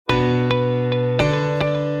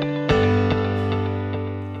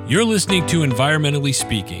You're listening to Environmentally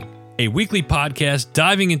Speaking, a weekly podcast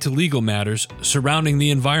diving into legal matters surrounding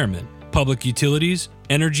the environment, public utilities,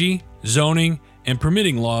 energy, zoning, and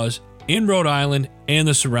permitting laws in Rhode Island and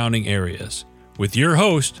the surrounding areas. With your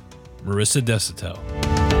host, Marisa Desitel.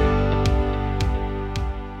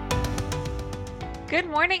 Good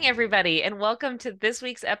morning, everybody, and welcome to this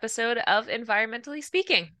week's episode of Environmentally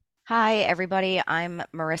Speaking. Hi, everybody. I'm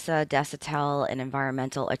Marisa Desitel, an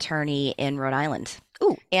environmental attorney in Rhode Island.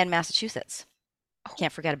 Ooh, and Massachusetts.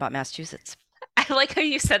 Can't forget about Massachusetts. I like how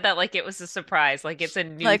you said that like it was a surprise, like it's a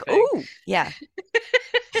new Like, thing. ooh, yeah.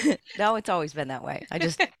 No, it's always been that way. I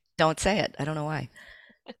just don't say it. I don't know why.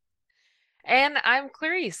 And I'm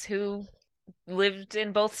Clarice, who lived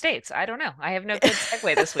in both states. I don't know. I have no good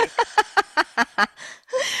segue this week.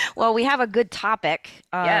 Well, we have a good topic.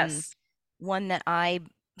 Yes. One that I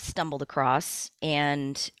stumbled across,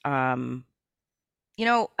 and I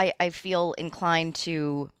feel inclined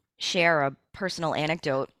to share a personal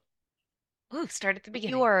anecdote. Ooh, start at the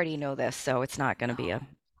beginning. You already know this, so it's not going to be a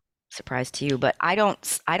surprise to you, but I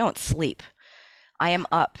don't sleep. I am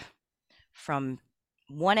up from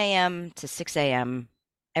 1 a.m. to 6 a.m.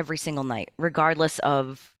 every single night, regardless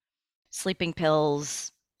of sleeping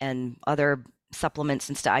pills and other supplements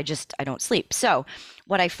and stuff. I don't sleep. So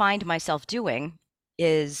what I find myself doing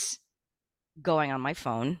is going on my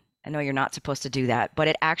phone. I know you're not supposed to do that, but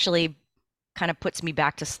it actually kind of puts me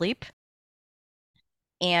back to sleep.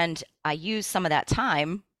 And I use some of that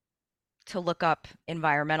time to look up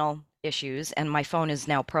environmental issues, and my phone is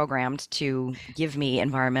now programmed to give me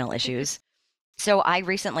environmental issues. So I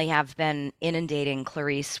recently have been inundating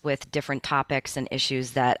Clarice with different topics and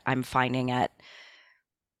issues that I'm finding at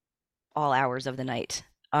all hours of the night.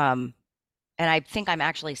 And I think I'm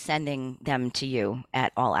actually sending them to you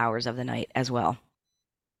at all hours of the night as well.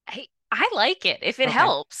 I like it if it Okay.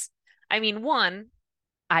 helps. I mean, one,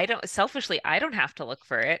 I don't have to look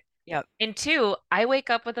for it. Yep. And two, I wake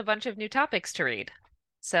up with a bunch of new topics to read.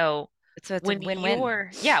 So It's a when win-win.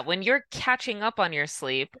 when you're catching up on your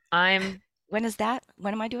sleep, I'm When is that?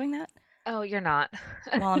 When am I doing that? Oh, you're not.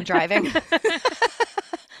 While I'm driving.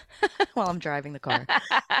 While I'm driving the car.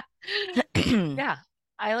 Yeah.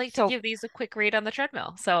 I like to give these a quick read on the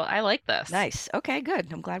treadmill. So I like this. Nice. Okay,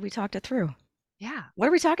 good. I'm glad we talked it through. Yeah. What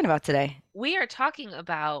are we talking about today? We are talking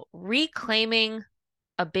about reclaiming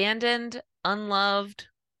abandoned, unloved,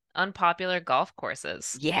 unpopular golf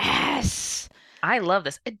courses. Yes. I love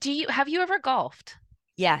this. Have you ever golfed?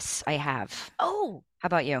 Yes, I have. Oh. How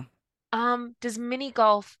about you? Does mini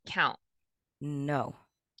golf count? No.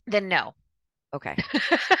 Then no. Okay.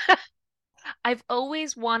 I've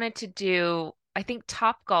always wanted to do, I think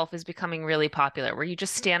Top Golf is becoming really popular, where you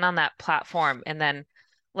just stand on that platform and then,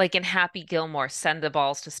 like in Happy Gilmore, send the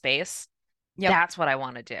balls to space. Yep. That's what I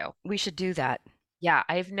want to do. We should do that. Yeah,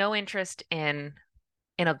 I have no interest in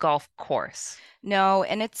a golf course. No,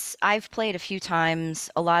 and I've played a few times.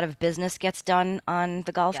 A lot of business gets done on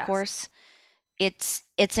the golf course. It's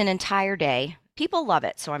an entire day. People love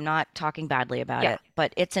it, so I'm not talking badly about it,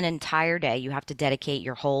 but it's an entire day. You have to dedicate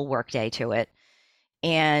your whole workday to it.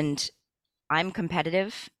 And I'm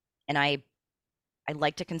competitive, and I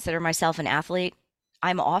like to consider myself an athlete.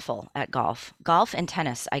 I'm awful at golf. Golf and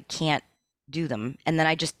tennis, I can't do them. And then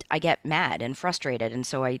I get mad and frustrated, and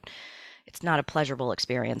so it's not a pleasurable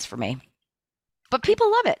experience for me. But people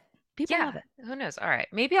love it. People love it. Who knows? All right,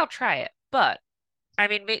 maybe I'll try it. But I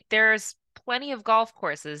mean, there's plenty of golf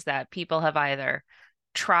courses that people have either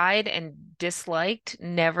tried and disliked,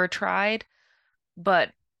 never tried. But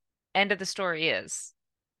end of the story is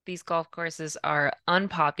these golf courses are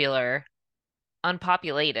unpopular,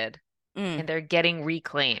 unpopulated, and they're getting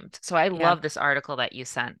reclaimed. So I love this article that you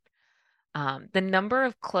sent. The number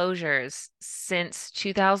of closures since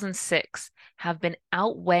 2006 have been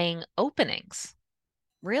outweighing openings.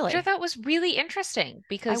 Really? Which I thought was really interesting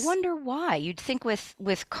because I wonder why. You'd think with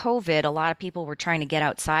COVID, a lot of people were trying to get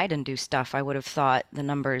outside and do stuff. I would have thought the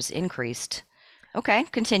numbers increased. Okay,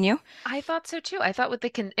 continue. I thought so too. I thought with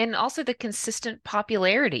and also the consistent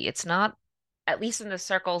popularity. It's not, at least in the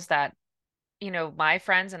circles that, my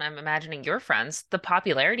friends, and I'm imagining your friends, the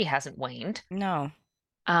popularity hasn't waned. No.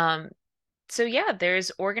 So yeah,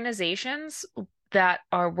 there's organizations that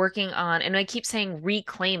are working on, and I keep saying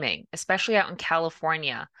reclaiming, especially out in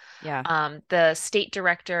California. Yeah. The state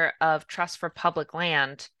director of Trust for Public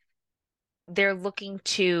Land, they're looking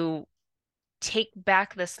to take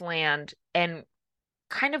back this land and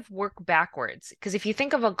kind of work backwards. Because if you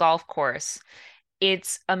think of a golf course,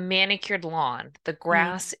 it's a manicured lawn. The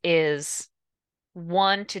grass is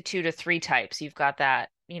 1 to 2 to 3 types. You've got that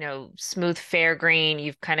smooth fair green.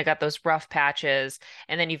 You've kind of got those rough patches.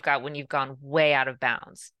 And then you've got when you've gone way out of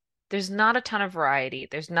bounds. there's not a ton of variety,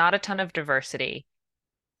 there's not a ton of diversity,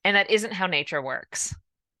 and that isn't how nature works.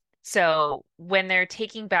 So when they're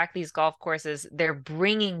taking back these golf courses, they're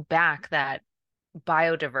bringing back that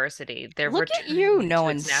biodiversity. They're Look at returning you it to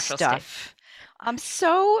knowing its natural state. stuff. I'm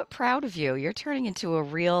so proud of you. You're turning into a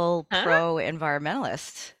real Huh? pro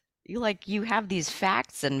environmentalist. You have these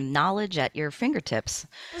facts and knowledge at your fingertips.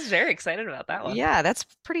 I was very excited about that one. Yeah, that's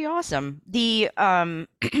pretty awesome. The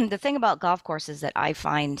the thing about golf courses that I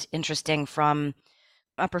find interesting from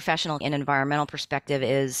a professional and environmental perspective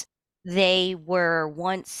is they were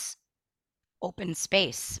once open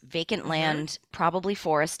space, vacant Mm-hmm. land, probably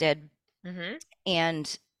forested, Mm-hmm.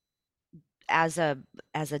 and as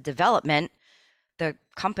a development, the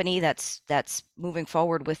company that's moving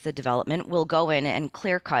forward with the development will go in and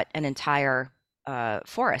clear cut an entire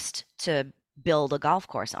forest to build a golf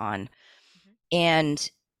course on.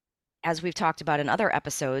 And as we've talked about in other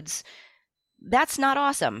episodes, that's not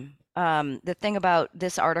awesome. The thing about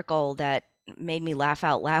this article that made me laugh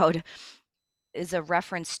out loud is a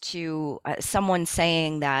reference to someone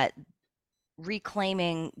saying that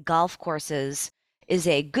reclaiming golf courses is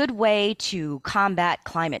a good way to combat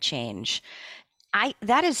climate change.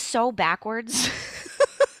 That is so backwards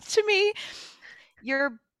to me.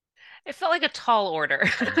 It felt like a tall order.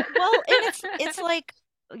 Well, and it's like,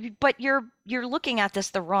 but you're looking at this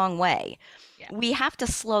the wrong way. Yeah. We have to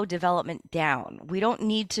slow development down. We don't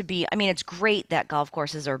need to be, I mean, it's great that golf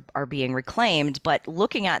courses are being reclaimed, but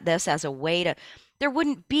looking at this as a way to, there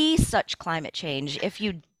wouldn't be such climate change if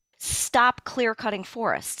you stop clear cutting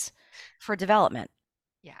forests for development.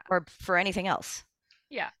 Yeah. Or for anything else.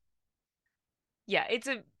 Yeah. Yeah,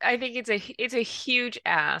 I think it's a huge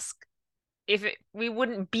ask. We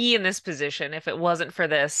wouldn't be in this position if it wasn't for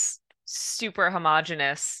this super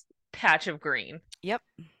homogeneous patch of green. Yep.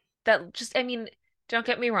 That just, I mean, don't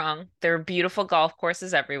get me wrong, there are beautiful golf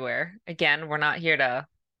courses everywhere. Again, we're not here to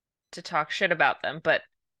talk shit about them, but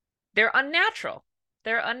they're unnatural.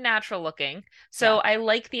 They're unnatural looking. So Yeah. I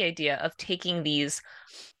like the idea of taking these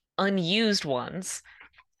unused ones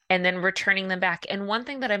and then returning them back. And one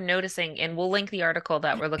thing that I'm noticing, and we'll link the article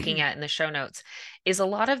that we're looking at in the show notes, is a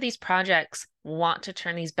lot of these projects want to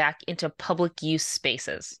turn these back into public use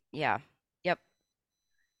spaces. Yeah. Yep.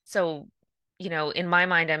 So, in my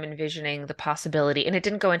mind, I'm envisioning the possibility, and it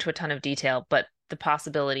didn't go into a ton of detail, but the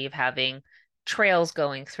possibility of having trails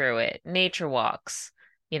going through it, nature walks,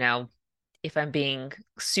 if I'm being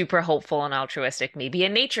super hopeful and altruistic, maybe a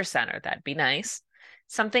nature center, that'd be nice.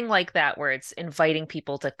 Something like that where it's inviting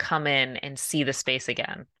people to come in and see the space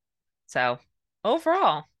again. So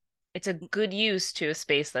overall, it's a good use to a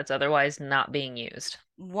space that's otherwise not being used.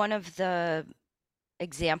 One of the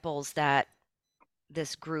examples that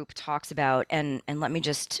this group talks about, and let me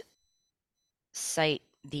just cite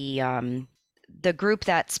the group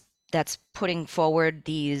that's putting forward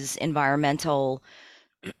these environmental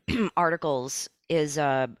articles is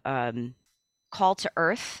a Call to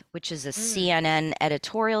Earth, which is a CNN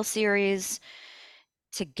editorial series,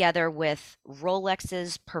 together with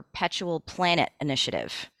Rolex's Perpetual Planet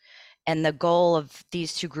Initiative. And the goal of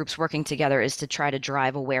these two groups working together is to try to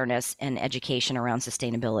drive awareness and education around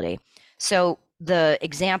sustainability. So the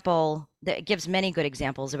example that gives many good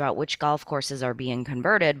examples about which golf courses are being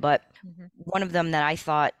converted, but one of them that I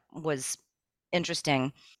thought was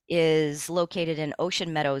interesting is located in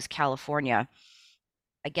Ocean Meadows, California.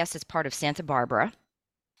 I guess it's part of Santa Barbara,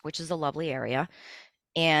 which is a lovely area.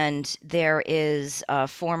 And there is a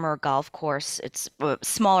former golf course. It's a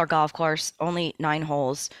smaller golf course, only 9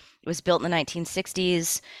 holes. It was built in the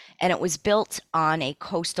 1960s, and it was built on a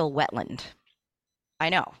coastal wetland. I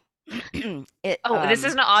know. This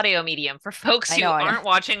is an audio medium for folks who aren't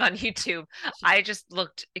watching on YouTube. I just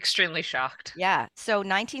looked extremely shocked. Yeah. So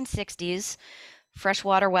 1960s,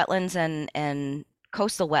 freshwater wetlands and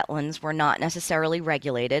coastal wetlands were not necessarily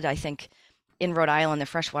regulated. I think in Rhode Island, the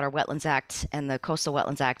Freshwater Wetlands Act and the Coastal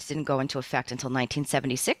Wetlands Act didn't go into effect until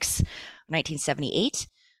 1976, 1978.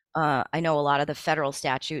 I know a lot of the federal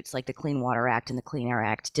statutes like the Clean Water Act and the Clean Air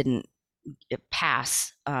Act didn't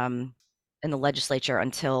pass in the legislature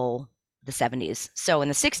until the 70s. So in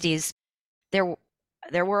the 60s,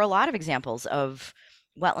 there were a lot of examples of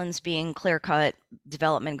wetlands being clear cut,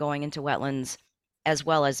 development going into wetlands, as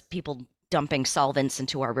well as people dumping solvents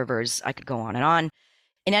into our rivers. I could go on and on.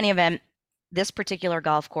 In any event, this particular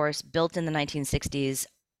golf course, built in the 1960s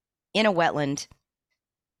in a wetland,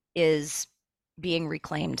 is being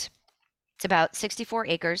reclaimed. It's about 64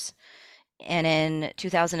 acres. And in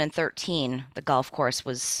 2013, the golf course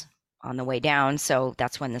was on the way down. So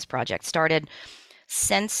that's when this project started.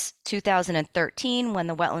 Since 2013, when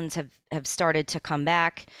the wetlands have started to come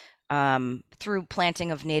back, through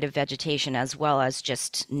planting of native vegetation as well as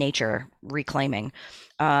just nature reclaiming.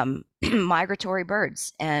 Migratory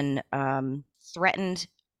birds and threatened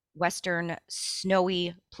western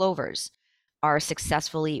snowy plovers are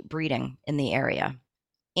successfully breeding in the area.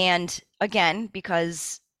 And again,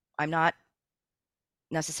 because I'm not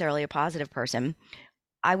necessarily a positive person,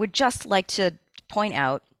 I would just like to point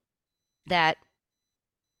out that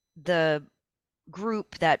the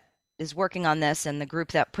group that is working on this and the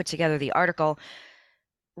group that put together the article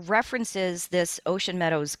references this Ocean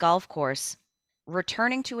Meadows golf course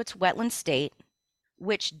returning to its wetland state,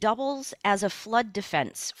 which doubles as a flood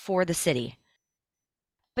defense for the city.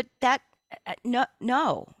 But that no.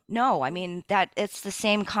 I mean, that it's the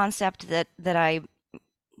same concept that I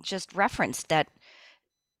just referenced, that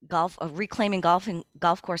reclaiming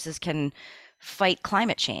golf courses can fight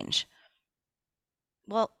climate change.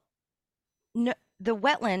 Well, no, the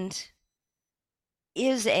wetland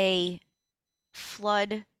is a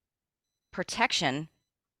flood protection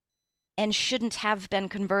and shouldn't have been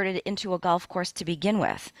converted into a golf course to begin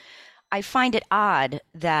with. I find it odd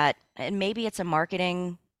that, and maybe it's a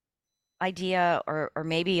marketing idea, or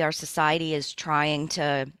maybe our society is trying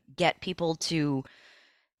to get people to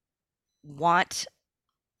want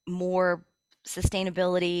more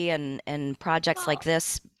sustainability and projects like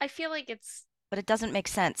this, I feel like it's but it doesn't make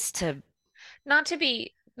sense to not to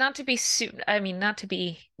be not to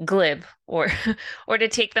be glib or or to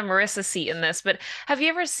take the Marissa seat in this, but have you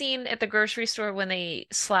ever seen at the grocery store when they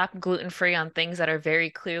slap gluten-free on things that are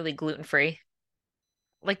very clearly gluten-free?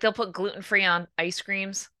 Like they'll put gluten-free on ice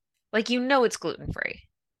creams. Like it's gluten-free.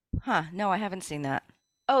 No, I haven't seen that.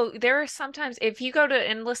 Oh, there are sometimes, if you go to,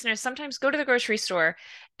 and listeners, sometimes go to the grocery store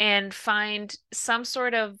and find some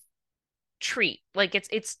sort of treat. Like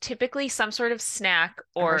it's typically some sort of snack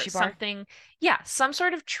A or Hershey bar? something. Yeah, some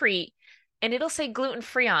sort of treat, and it'll say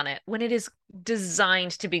gluten-free on it when it is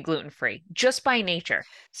designed to be gluten-free just by nature.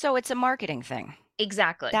 So it's a marketing thing.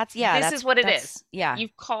 Exactly. This is what it is. Yeah.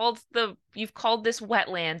 You've called this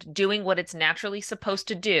wetland doing what it's naturally supposed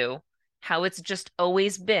to do, how it's just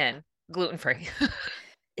always been gluten-free.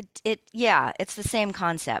 It's the same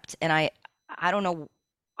concept, and I don't know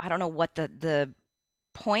what the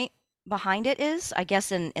point behind it is. I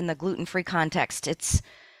guess in the gluten-free context, it's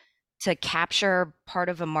to capture part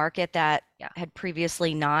of a market that had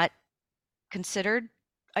previously not considered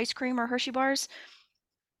ice cream or Hershey bars.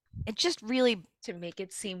 It just really, to make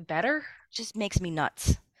it seem better, just makes me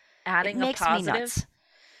nuts. adding it makes a me nuts.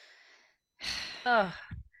 Ugh.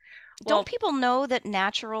 Don't people know that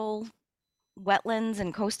natural wetlands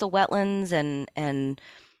and coastal wetlands and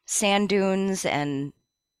sand dunes and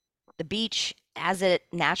the beach as it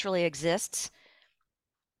naturally exists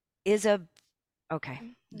is okay,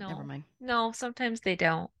 never mind. No, sometimes they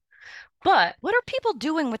don't. But what are people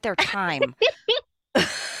doing with their time?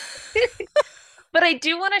 But I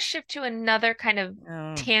do want to shift to another kind of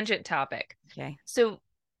tangent topic. Okay. So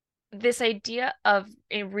this idea of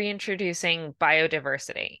reintroducing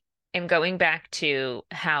biodiversity and going back to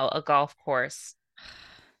how a golf course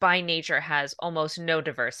by nature has almost no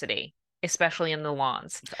diversity, especially in the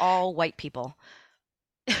lawns. It's all white people.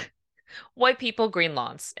 White people, green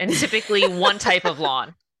lawns, and typically one type of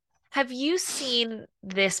lawn. Have you seen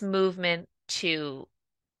this movement to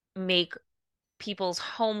make people's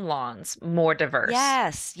home lawns more diverse?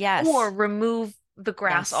 Yes. Or remove the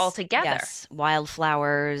grass altogether? Yes,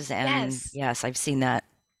 wildflowers and yes, I've seen that.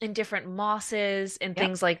 And different mosses and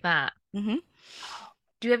things like that. Mm-hmm.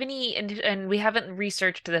 Do you have any, and we haven't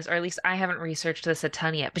researched this, or at least I haven't researched this a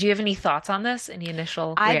ton yet, but do you have any thoughts on this? Any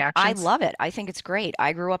initial reactions? I love it. I think it's great.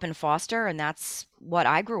 I grew up in Foster, and that's what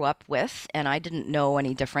I grew up with, and I didn't know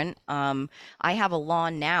any different. I have a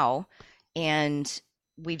lawn now, and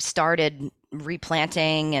we've started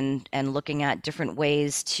replanting and looking at different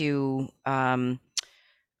ways to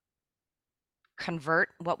convert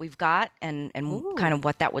what we've got and kind of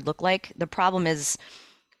what that would look like. The problem is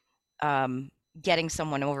getting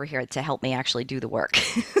someone over here to help me actually do the work.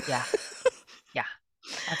 Yeah.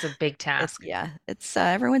 That's a big task. It's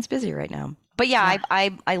everyone's busy right now. But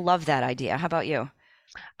I love that idea. How about you?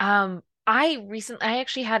 I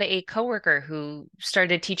actually had a coworker who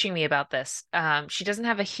started teaching me about this. She doesn't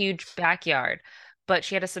have a huge backyard, but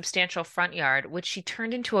she had a substantial front yard, which she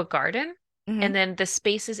turned into a garden. Mm-hmm. And then the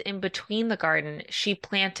spaces in between the garden, she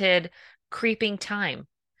planted creeping thyme,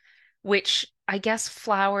 which I guess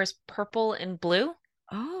flowers purple and blue.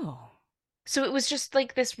 Oh. So it was just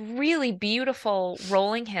like this really beautiful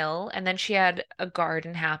rolling hill. And then she had a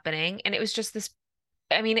garden happening. And it was just this,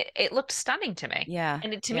 I mean, it looked stunning to me. Yeah.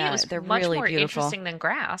 And to me, it was they're much really more beautiful. interesting than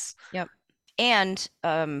grass. Yep. And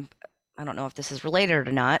I don't know if this is related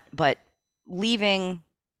or not, but leaving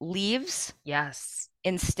leaves Yes.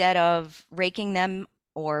 instead of raking them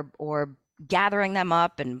or gathering them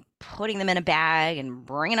up and putting them in a bag and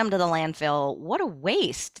bringing them to the landfill. What a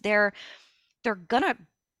waste. They're gonna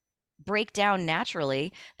break down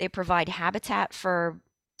naturally. They provide habitat for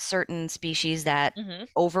certain species that Mm-hmm.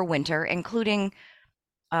 overwinter, including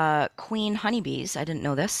queen honeybees. I didn't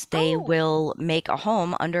know this. They Oh. will make a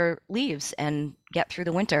home under leaves and get through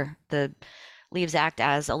the winter. The leaves act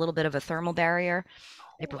as a little bit of a thermal barrier.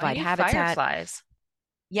 They I provide knew habitat. fireflies.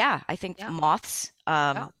 Yeah, I think Yeah. moths.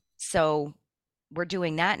 Oh. So we're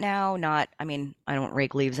doing that now. I mean, I don't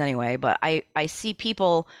rake leaves anyway, but I see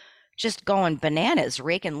people just going bananas,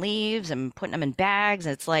 raking leaves and putting them in bags.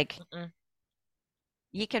 And it's like, Mm-mm.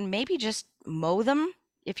 you can maybe just mow them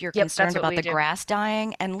if you're Yep, that's concerned what about we the do. grass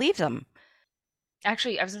dying and leave them.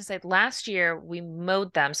 Actually, I was going to say last year we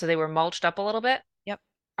mowed them so they were mulched up a little bit. Yep.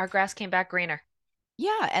 Our grass came back greener.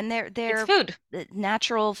 Yeah, and It's they're food.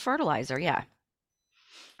 natural fertilizer. Yeah.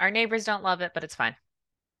 Our neighbors don't love it, but it's fine.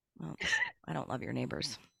 Well, I don't love your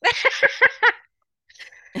neighbors.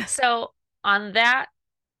 So on that,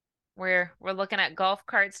 we're looking at golf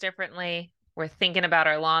carts differently. We're thinking about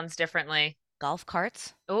our lawns differently. Golf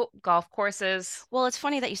carts? Oh, golf courses. Well, it's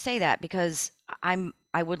funny that you say that because I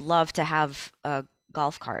would love to have a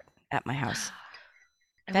golf cart at my house.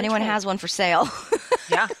 If anyone has one for sale,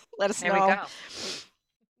 yeah, let us there know. we go.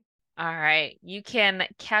 All right. You can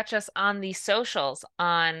catch us on the socials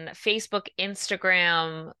on Facebook,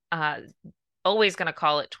 Instagram, always going to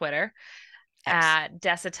call it Twitter, X. at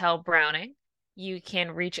Desitel Browning. You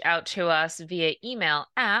can reach out to us via email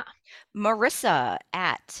at Marisa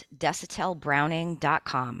at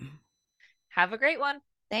desitelbrowning.com. Have a great one.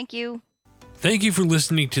 Thank you. Thank you for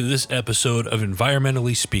listening to this episode of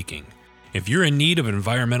Environmentally Speaking. If you're in need of an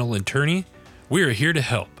environmental attorney, we are here to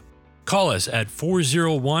help. Call us at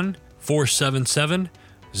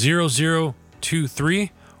 401-477-0023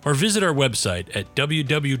 or visit our website at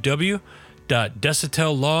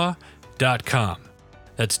www.desitelllaw.com.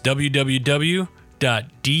 That's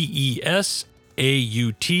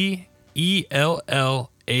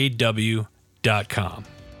www.desautellaw.com.